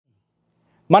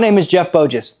My name is Jeff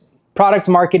Bogus, Product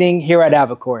Marketing here at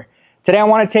Avocor. Today I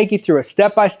want to take you through a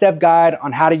step-by-step guide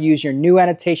on how to use your new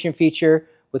annotation feature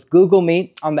with Google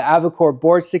Meet on the Avocor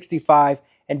Board 65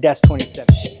 and Desk 27.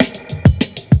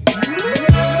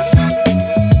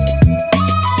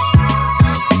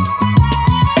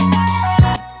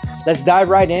 Let's dive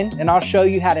right in and I'll show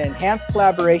you how to enhance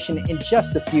collaboration in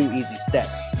just a few easy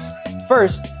steps.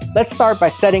 First, let's start by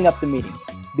setting up the meeting.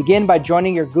 Begin by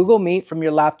joining your Google Meet from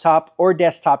your laptop or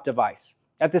desktop device.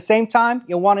 At the same time,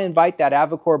 you'll want to invite that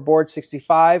Avocor Board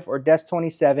 65 or Desk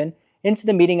 27 into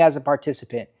the meeting as a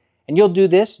participant, and you'll do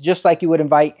this just like you would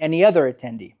invite any other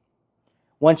attendee.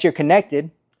 Once you're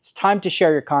connected, it's time to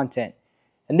share your content.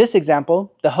 In this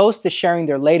example, the host is sharing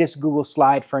their latest Google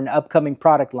slide for an upcoming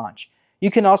product launch. You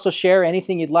can also share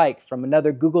anything you'd like, from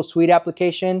another Google Suite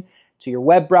application to your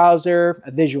web browser,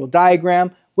 a visual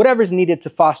diagram, whatever's needed to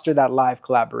foster that live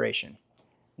collaboration.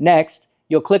 Next,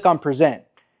 you'll click on Present.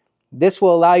 This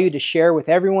will allow you to share with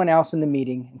everyone else in the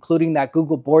meeting, including that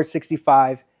Google Board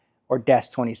 65 or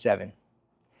Desk 27.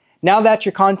 Now that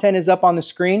your content is up on the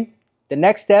screen, the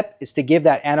next step is to give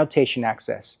that annotation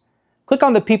access. Click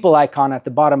on the people icon at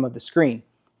the bottom of the screen.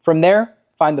 From there,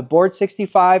 find the Board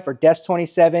 65 or Desk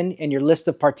 27 in your list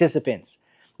of participants.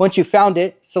 Once you've found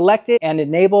it, select it and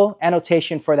enable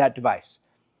annotation for that device.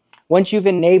 Once you've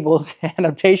enabled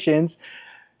annotations,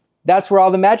 that's where all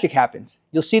the magic happens.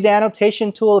 You'll see the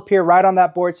annotation tool appear right on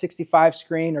that Board 65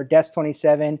 screen or Desk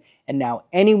 27, and now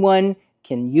anyone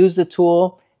can use the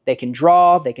tool. They can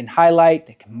draw, they can highlight,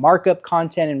 they can mark up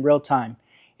content in real time.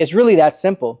 It's really that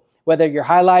simple. Whether you're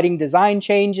highlighting design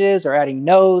changes or adding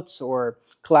notes or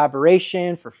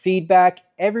collaboration for feedback,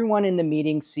 everyone in the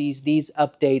meeting sees these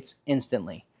updates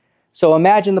instantly. So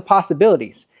imagine the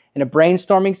possibilities. In a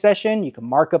brainstorming session, you can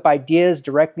mark up ideas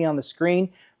directly on the screen.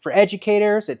 For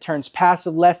educators, it turns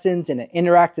passive lessons into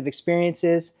interactive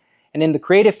experiences. And in the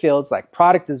creative fields like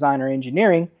product design or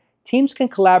engineering, teams can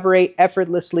collaborate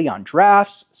effortlessly on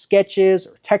drafts, sketches,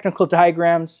 or technical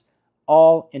diagrams,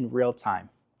 all in real time.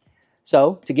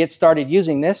 So to get started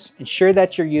using this, ensure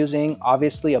that you're using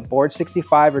obviously a Board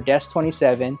 65 or Desk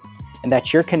 27 and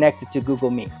that you're connected to Google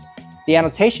Meet. The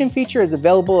annotation feature is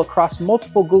available across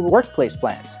multiple Google Workplace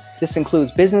plans. This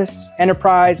includes business,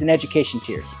 enterprise, and education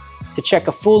tiers. To check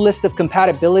a full list of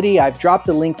compatibility, I've dropped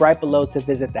a link right below to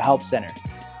visit the Help Center.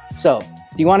 So,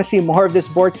 do you want to see more of this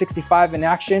Board 65 in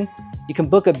action? You can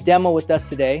book a demo with us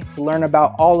today to learn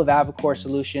about all of Avocor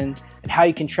solutions and how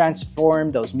you can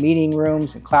transform those meeting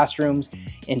rooms and classrooms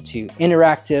into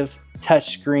interactive,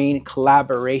 touchscreen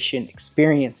collaboration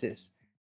experiences.